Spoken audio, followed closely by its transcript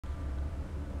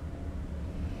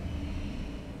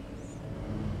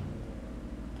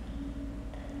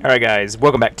Alright guys,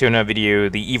 welcome back to another video,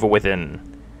 The Evil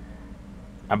Within.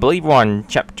 I believe we're on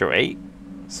chapter 8,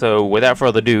 so without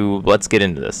further ado, let's get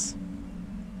into this.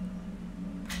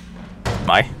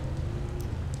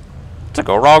 Took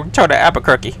a wrong turn to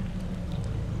Albuquerque.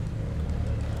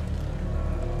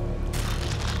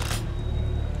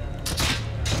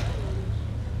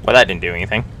 Well, that didn't do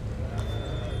anything.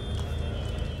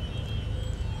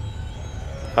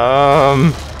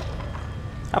 I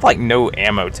have like no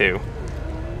ammo too.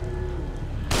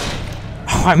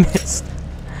 Oh, I missed.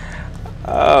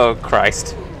 Oh,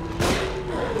 Christ.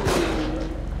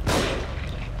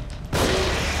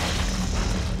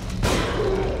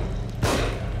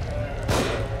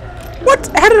 What?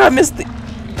 How did I miss the...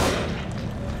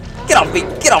 Get off me!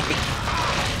 Get off me!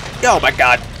 Oh my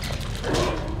God.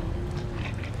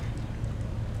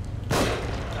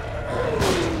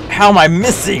 How am I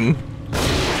missing?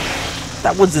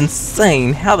 That was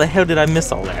insane. How the hell did I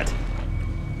miss all that?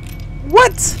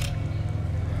 What?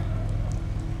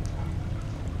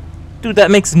 Dude,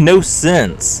 that makes no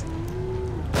sense.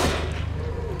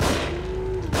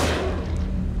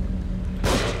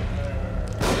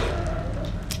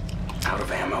 Out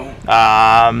of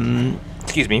ammo?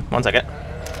 Excuse me, 1 second.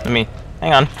 Hang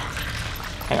on.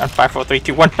 Hang on, 5, 4, 3,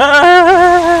 2, 1.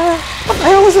 Ah! What the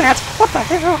hell was that? What the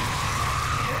hell?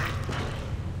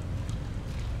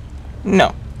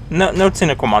 No. No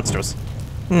tentacle monsters.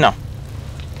 No.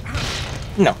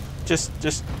 No. Just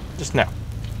no.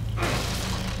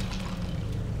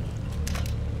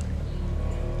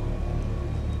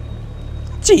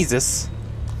 Jesus.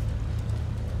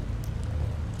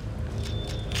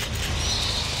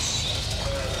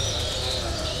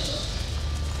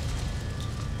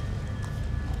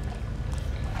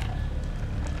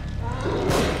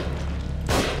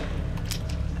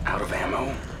 Out of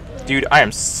ammo? Dude, I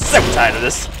am so tired of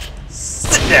this.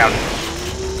 Sit down.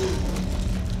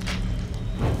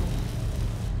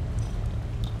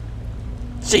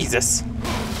 Jesus.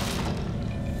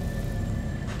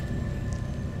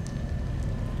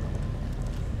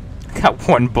 Got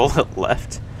 1 bullet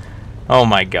left. Oh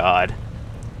my God.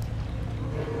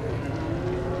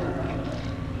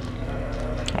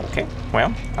 Okay,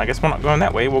 well, I guess we're not going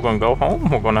that way. We're gonna go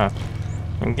home. We're gonna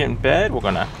get in bed. We're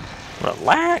gonna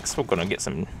relax. We're gonna get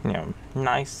some,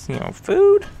 nice,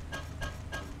 food.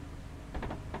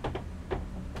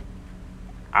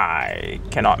 I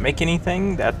cannot make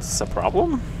anything. That's a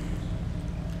problem.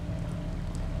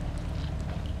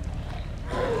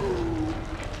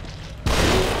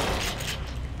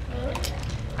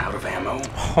 Out of ammo?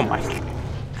 Oh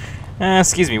my.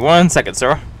 Excuse me 1 second,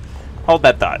 sir. Hold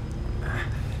that thought.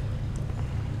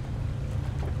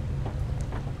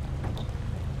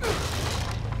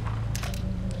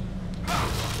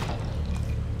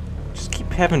 Just keep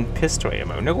having pistol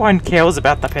ammo. No one cares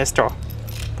about the pistol.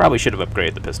 Probably should have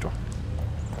upgraded the pistol.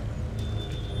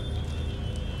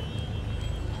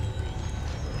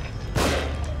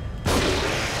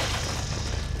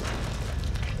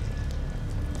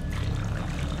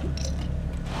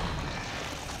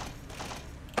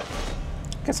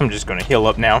 Guess I'm just gonna heal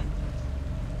up now.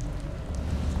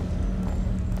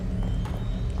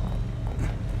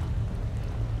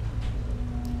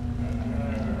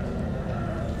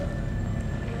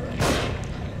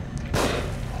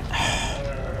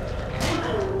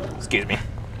 Excuse me.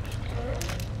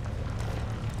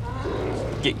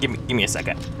 Give me a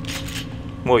second.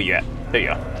 Where are you at? There you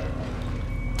are.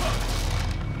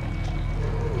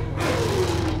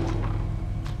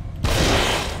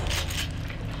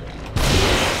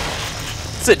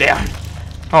 Sit down.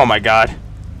 Oh my God.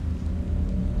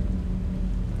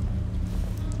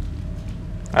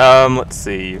 Let's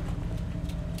see.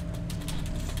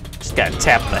 Just gotta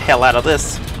tap the hell out of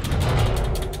this.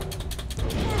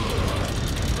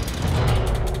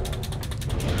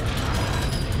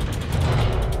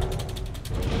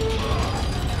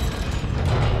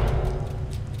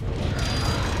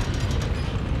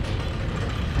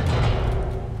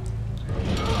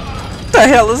 What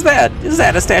the hell is that? Is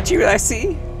that a statue I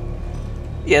see?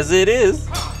 Yes, it is.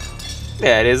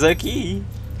 That is a key.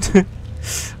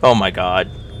 Oh my God.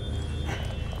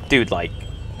 Dude, like...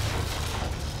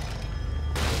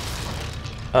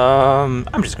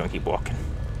 I'm just gonna keep walking.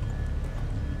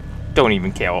 Don't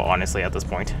even care, honestly, at this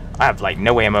point. I have, like,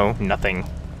 no ammo, nothing.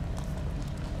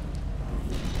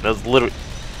 That's literally...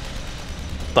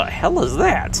 What the hell is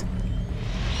that?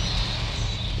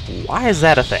 Why is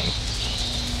that a thing?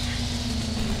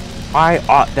 Why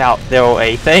art thou there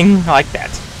a thing like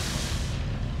that?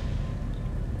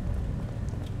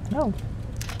 No.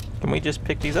 Can we just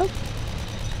pick these up?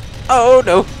 Oh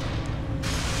no!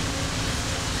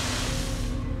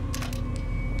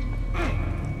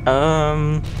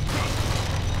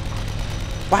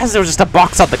 Why is there just a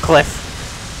box on the cliff?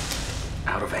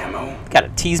 Out of ammo. Gotta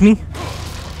tease me?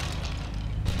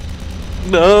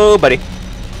 No, buddy.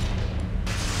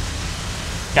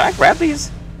 Can I grab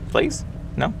these, please?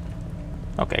 No?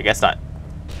 Okay, I guess not.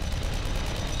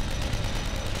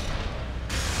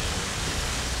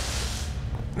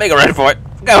 Make a run for it.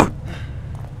 Go!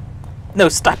 No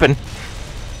stopping.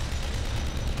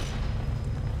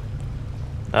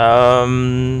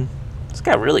 This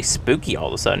got really spooky all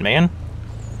of a sudden, man.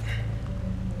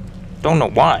 Don't know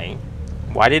why.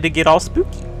 Why did it get all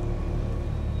spooky?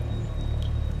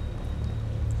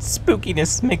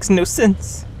 Spookiness makes no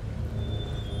sense.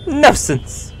 No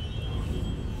sense.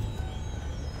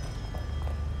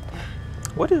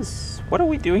 What are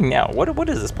we doing now? What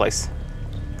is this place?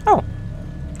 Oh.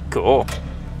 Cool.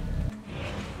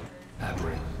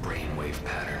 Aberrant brainwave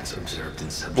patterns observed in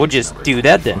subjects We'll just do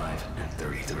that then.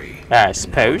 33. I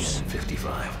suppose.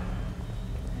 55.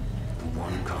 The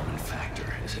one common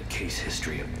factor is a case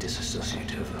history of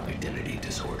dissociative identity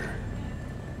disorder.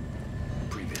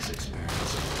 Previous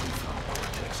experiments of prefrontal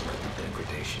cortex led to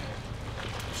degradation.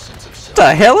 Sense of self. What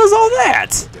the hell is all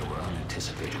that? There were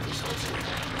unanticipated results here.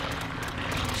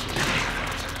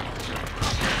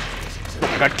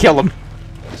 I gotta kill him.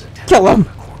 Kill him.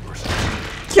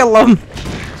 Kill him.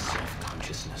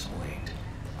 Self-consciousness waned.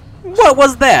 What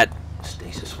was that?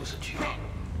 Stasis was achieved.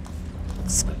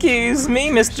 Excuse me,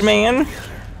 Mr. Man.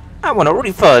 I want a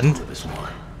refund. For this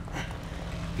one,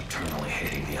 eternally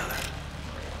hating the other.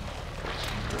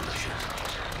 Delicious.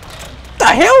 The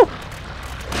hell?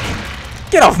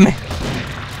 Get off me.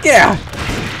 Yeah.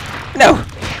 No.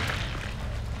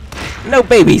 No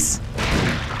babies.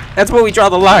 That's where we draw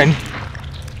the line.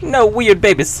 No weird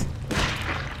babies.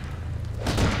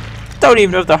 Don't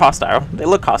even know if they're hostile. They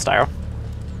look hostile.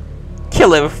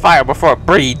 Kill it with fire before it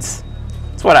breeds.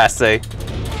 That's what I say.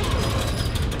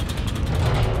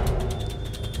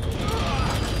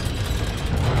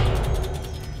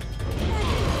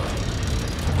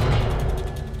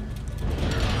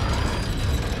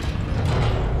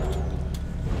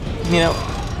 You know,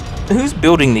 who's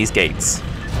building these gates?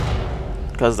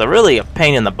 Because they're really a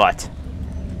pain in the butt.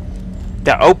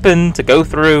 They're open to go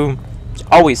through. There's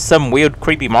always some weird,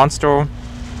 creepy monster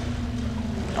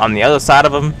on the other side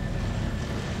of them.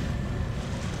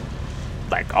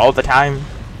 Like, all the time.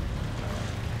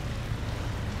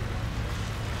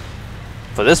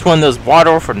 For this one, there's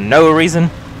water for no reason.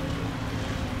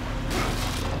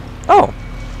 Oh.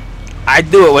 I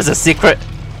knew it was a secret.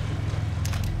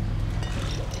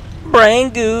 Brain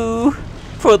goo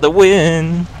for the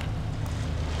win.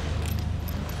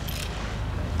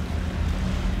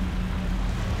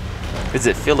 Is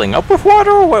it filling up with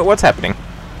water, or what's happening?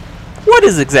 What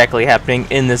is exactly happening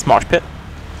in this mosh pit?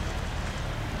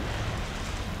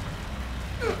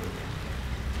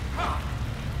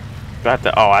 Do I have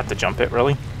to, I have to jump it,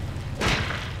 really?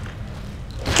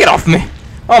 Get off me!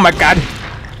 Oh my god!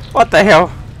 What the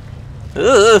hell?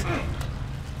 Ugh.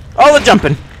 All the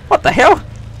jumping! What the hell?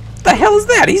 What the hell is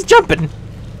that? He's jumping!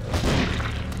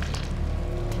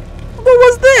 What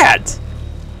was that?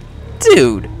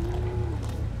 Dude!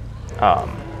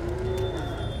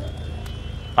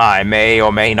 I may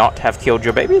or may not have killed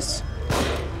your babies.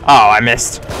 Oh, I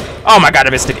missed. Oh my god, I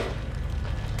missed it.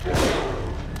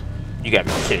 You gotta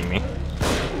be kidding me.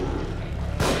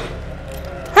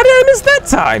 How did I miss that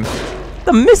time?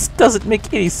 The miss doesn't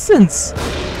make any sense.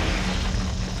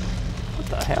 What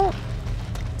the hell?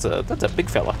 That's a big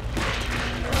fella.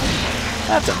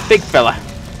 That's a big fella.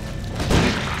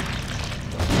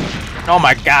 Oh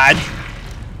my god.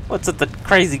 What's with the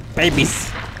crazy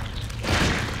babies?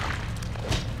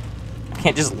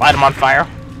 Can't just light them on fire?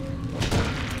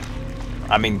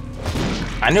 I mean,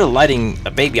 I know lighting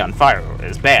a baby on fire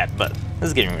is bad, but this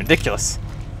is getting ridiculous.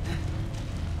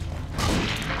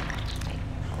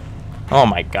 Oh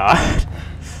my god.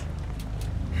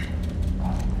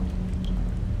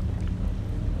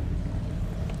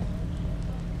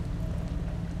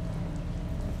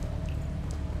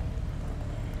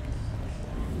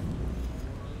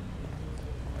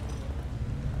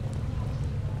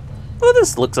 Well,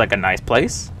 this looks like a nice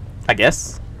place, I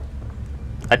guess.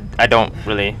 I don't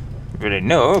really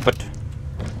know, but...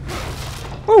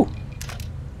 Ooh!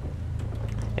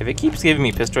 If it keeps giving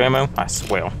me pistol ammo, I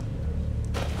swear.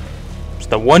 It's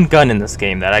the one gun in this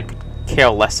game that I could care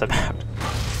less about.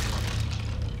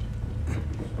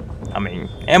 I mean,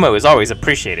 ammo is always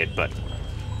appreciated, but...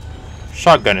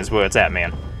 Shotgun is where it's at,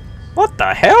 man. What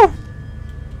the hell?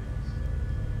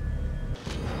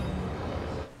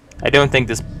 I don't think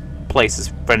this place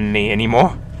is friendly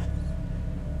anymore.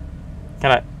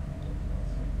 Can I...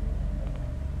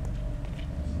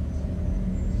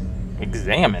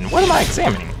 Examine? What am I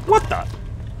examining? What the?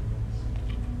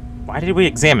 Why did we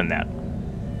examine that?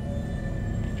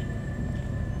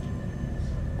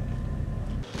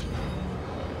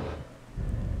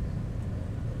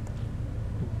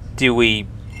 Do we...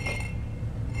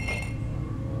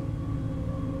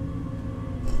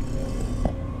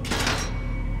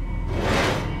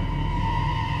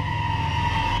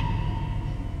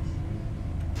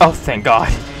 Oh, thank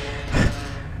God.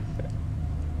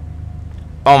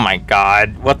 Oh my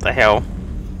God, what the hell?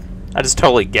 I just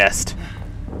totally guessed.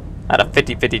 I had a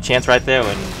 50-50 chance right there,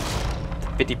 and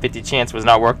the 50-50 chance was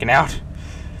not working out.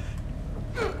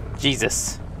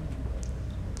 Jesus.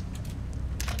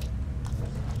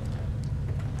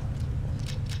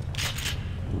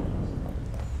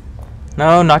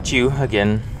 No, not you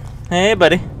again. Hey,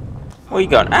 buddy. Where you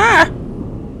going? Ah!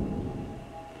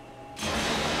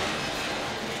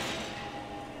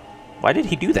 Why did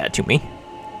he do that to me?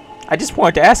 I just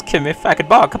wanted to ask him if I could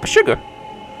borrow a cup of sugar.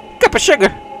 Cup of sugar!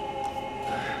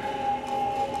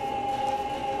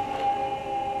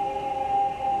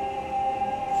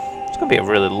 It's gonna be a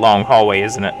really long hallway,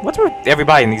 isn't it? What's with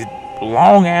everybody in these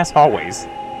long-ass hallways?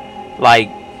 Like,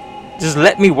 just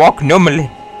let me walk normally.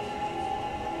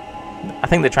 I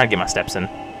think they're trying to get my steps in.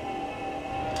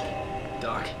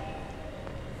 Doc.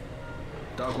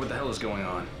 Doc, what the hell is going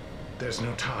on? There's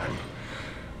no time.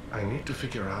 I need to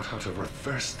figure out how to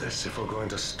reverse this if we're going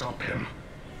to stop him.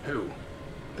 Who?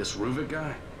 This Ruvik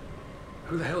guy?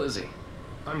 Who the hell is he?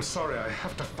 I'm sorry, I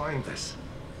have to find this.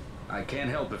 I can't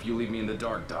help if you leave me in the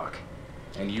dark, Doc.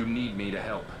 And you need me to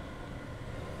help.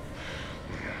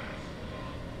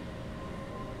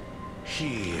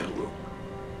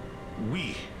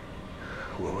 We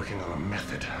were working on a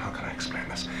method. How can I explain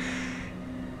this?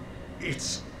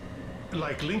 It's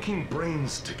like linking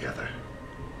brains together.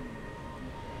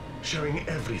 Sharing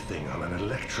everything on an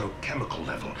electrochemical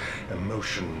level.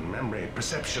 Emotion, memory,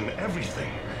 perception,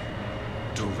 everything.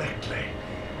 Directly.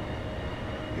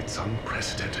 It's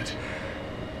unprecedented.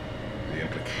 The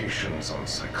implications on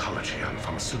psychology, on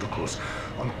pharmaceuticals,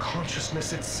 on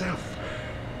consciousness itself.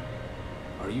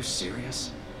 Are you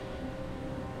serious?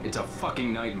 It's a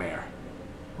fucking nightmare.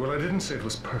 Well, I didn't say it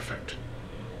was perfect.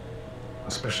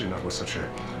 Especially not with such a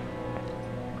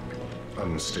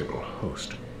unstable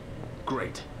host.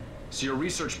 Great. So your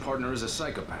research partner is a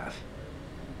psychopath.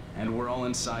 And we're all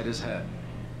inside his head.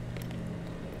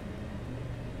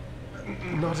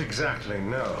 Not exactly,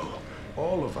 no.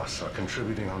 All of us are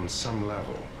contributing on some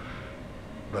level.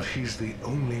 But he's the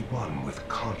only one with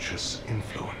conscious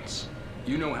influence.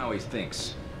 You know how he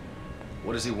thinks.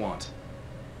 What does he want?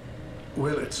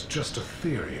 Well, it's just a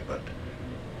theory, but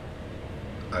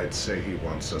I'd say he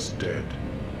wants us dead.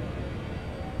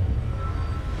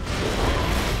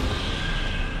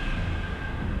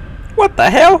 What the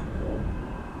hell?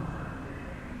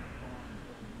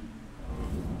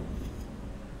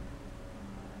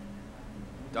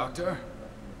 Doctor?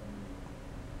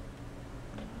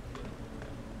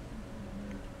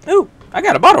 Ooh, I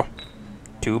got a bottle.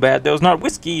 Too bad there's not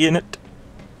whiskey in it.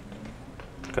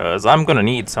 Because I'm gonna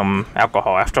need some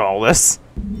alcohol after all this.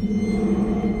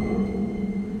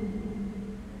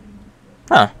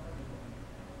 Huh.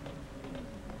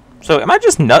 So, am I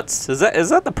just nuts? Is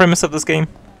that the premise of this game?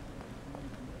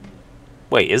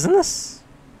 Wait, isn't this...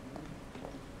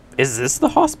 Is this the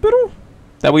hospital?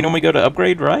 That we normally go to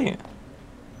upgrade, right?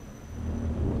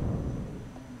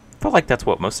 I feel like that's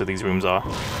what most of these rooms are.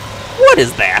 What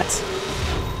is that?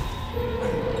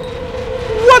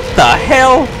 What the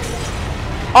hell?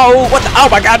 Oh, what the... Oh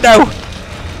my god, no!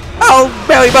 Oh,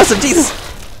 belly busted, Jesus!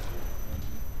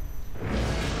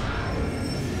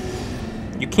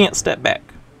 You can't step back.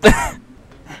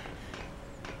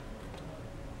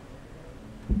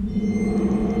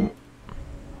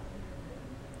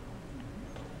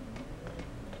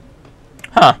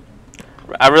 Huh.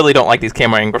 I really don't like these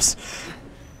camera angles.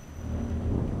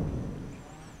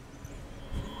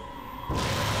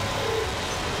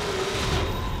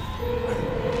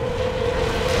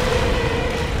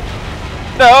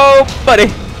 No, buddy.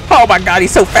 Oh my god,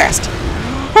 he's so fast.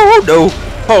 Oh no.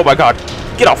 Oh my god.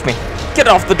 Get off me. Get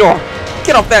off the door.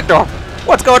 Get off that door.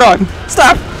 What's going on?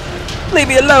 Stop. Leave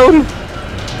me alone.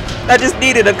 I just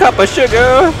needed a cup of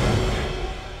sugar.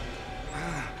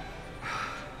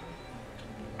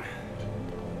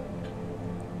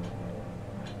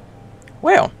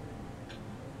 Well.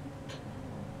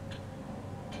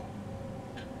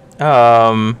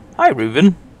 Hi,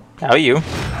 Reuben. How are you?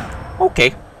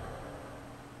 Okay.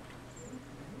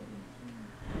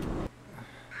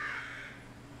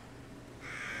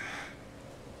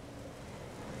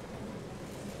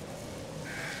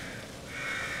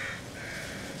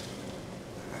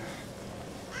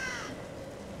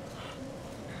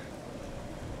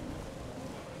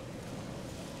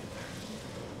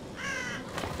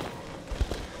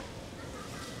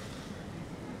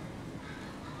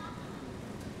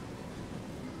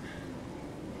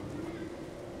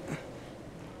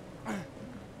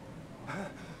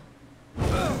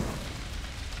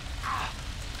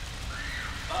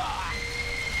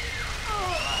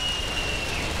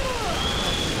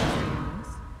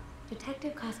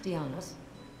 Castellanos.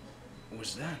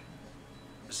 Was that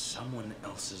someone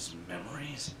else's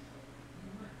memories?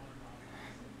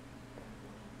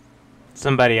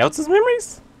 Somebody else's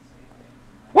memories?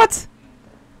 What?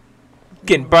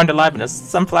 Getting burned alive in a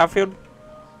sunflower field?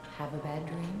 Have a bad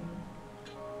dream?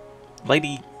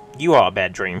 Lady, you are a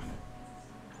bad dream.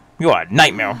 You are a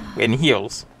nightmare in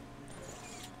heels.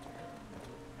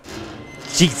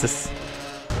 Jesus.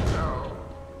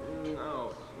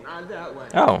 No, not that way.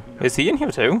 Oh, is he in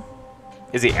here too?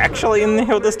 Is he actually in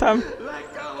here this time?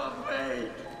 Let go of me!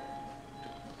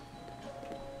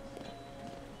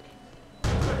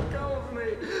 Let go of me!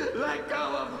 Let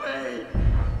go of me!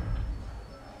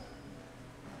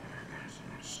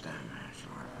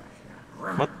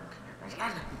 What?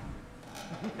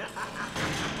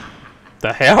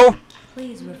 The hell?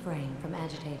 Please refrain from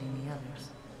agitating the others.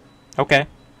 Okay.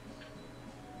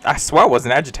 I swear I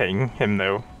wasn't agitating him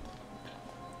though.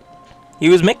 He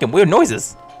was making weird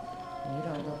noises. You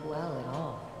don't look well at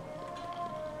all.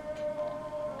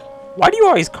 Why do you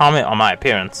always comment on my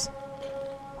appearance?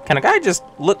 Can a guy just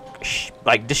look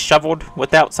like disheveled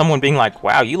without someone being like,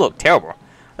 wow, you look terrible?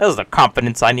 That was the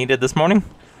confidence I needed this morning.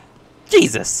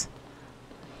 Jesus.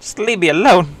 Just leave me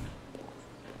alone.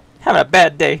 Having a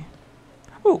bad day.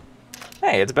 Ooh.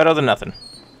 Hey, it's better than nothing.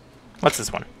 What's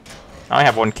this one? I only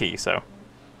have one key, so.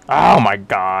 Oh my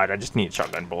god, I just need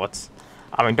shotgun bullets.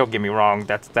 I mean, don't get me wrong,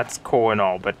 that's cool and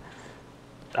all, but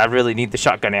I really need the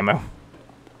shotgun ammo.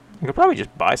 I could probably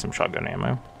just buy some shotgun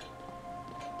ammo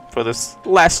for this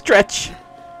last stretch.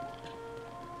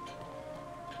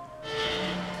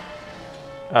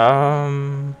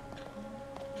 Can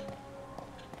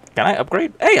I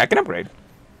upgrade? Hey, I can upgrade.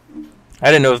 I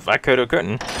didn't know if I could or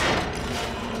couldn't.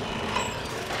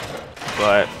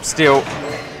 But still,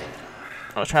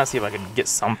 I was trying to see if I could get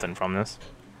something from this.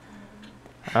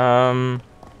 Memories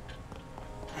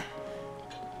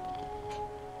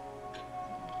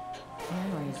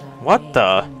are What vague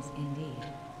the? things indeed.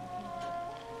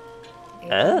 It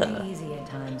can be easy at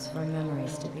times for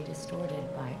memories to be distorted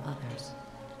by others.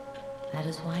 That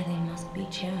is why they must be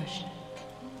cherished.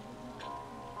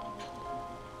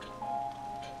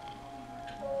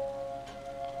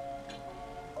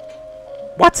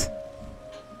 What?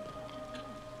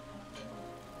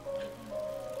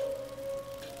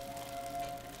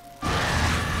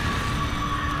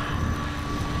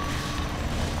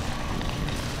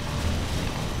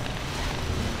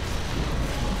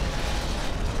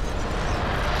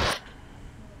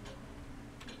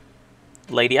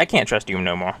 Lady, I can't trust you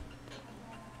no more.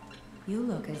 You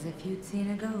look as if you'd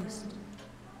seen a ghost.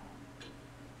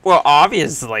 Well,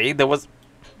 obviously, there was...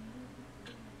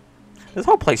 This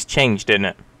whole place changed, didn't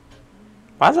it?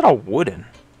 Why is it all wooden?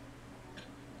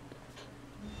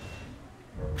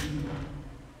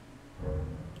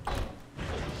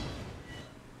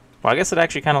 Well, I guess it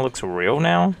actually kind of looks real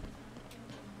now.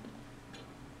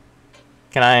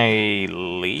 Can I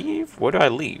leave? Where do I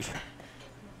leave?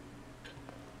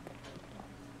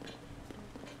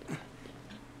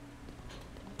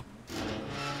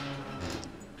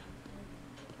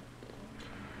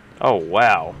 Oh,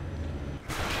 wow.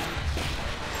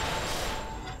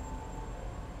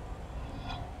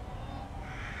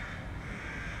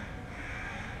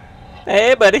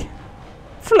 Hey, buddy.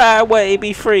 Fly away,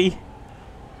 be free.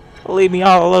 Leave me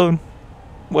all alone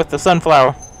with the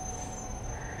sunflower.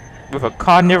 With a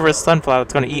carnivorous sunflower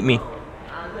that's gonna eat me.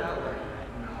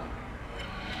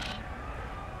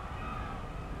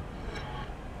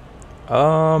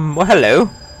 Well, hello.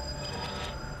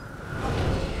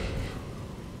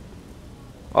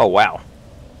 Oh, wow.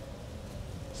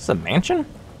 Is this a mansion?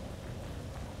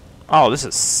 Oh, this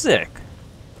is sick.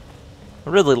 I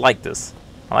really like this.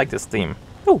 I like this theme.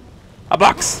 Ooh, a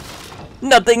box.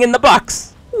 Nothing in the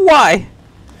box. Why?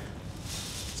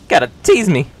 Just gotta tease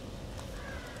me.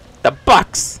 The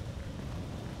box.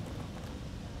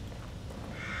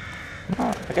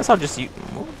 Oh, I guess I'll just use.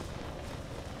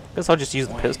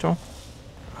 The pistol.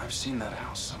 I've seen that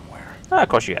house somewhere. Ah, of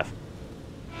course you have.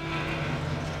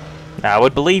 I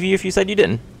would believe you if you said you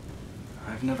didn't.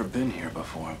 I've never been here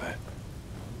before, but...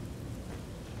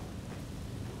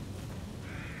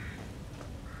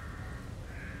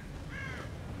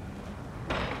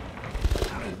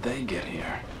 How did they get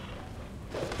here?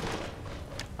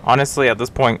 Honestly, at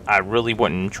this point, I really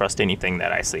wouldn't trust anything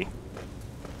that I see.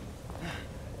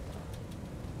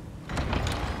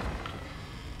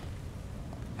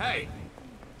 Hey!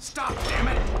 Stop, damn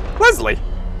it! Leslie!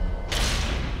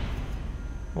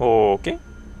 Okay.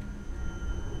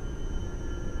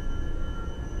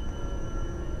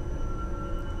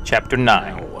 Chapter 9.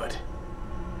 Now what?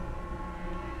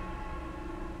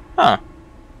 Huh.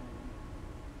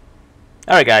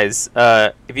 Alright guys,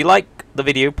 if you like the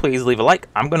video, please leave a like.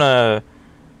 I'm gonna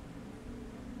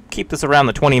keep this around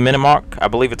the 20-minute mark. I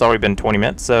believe it's already been 20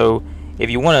 minutes, so if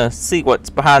you want to see what's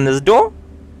behind this door,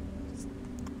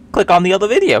 click on the other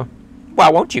video. Why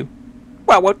won't you?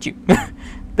 Why won't you?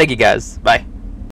 Thank you guys. Bye.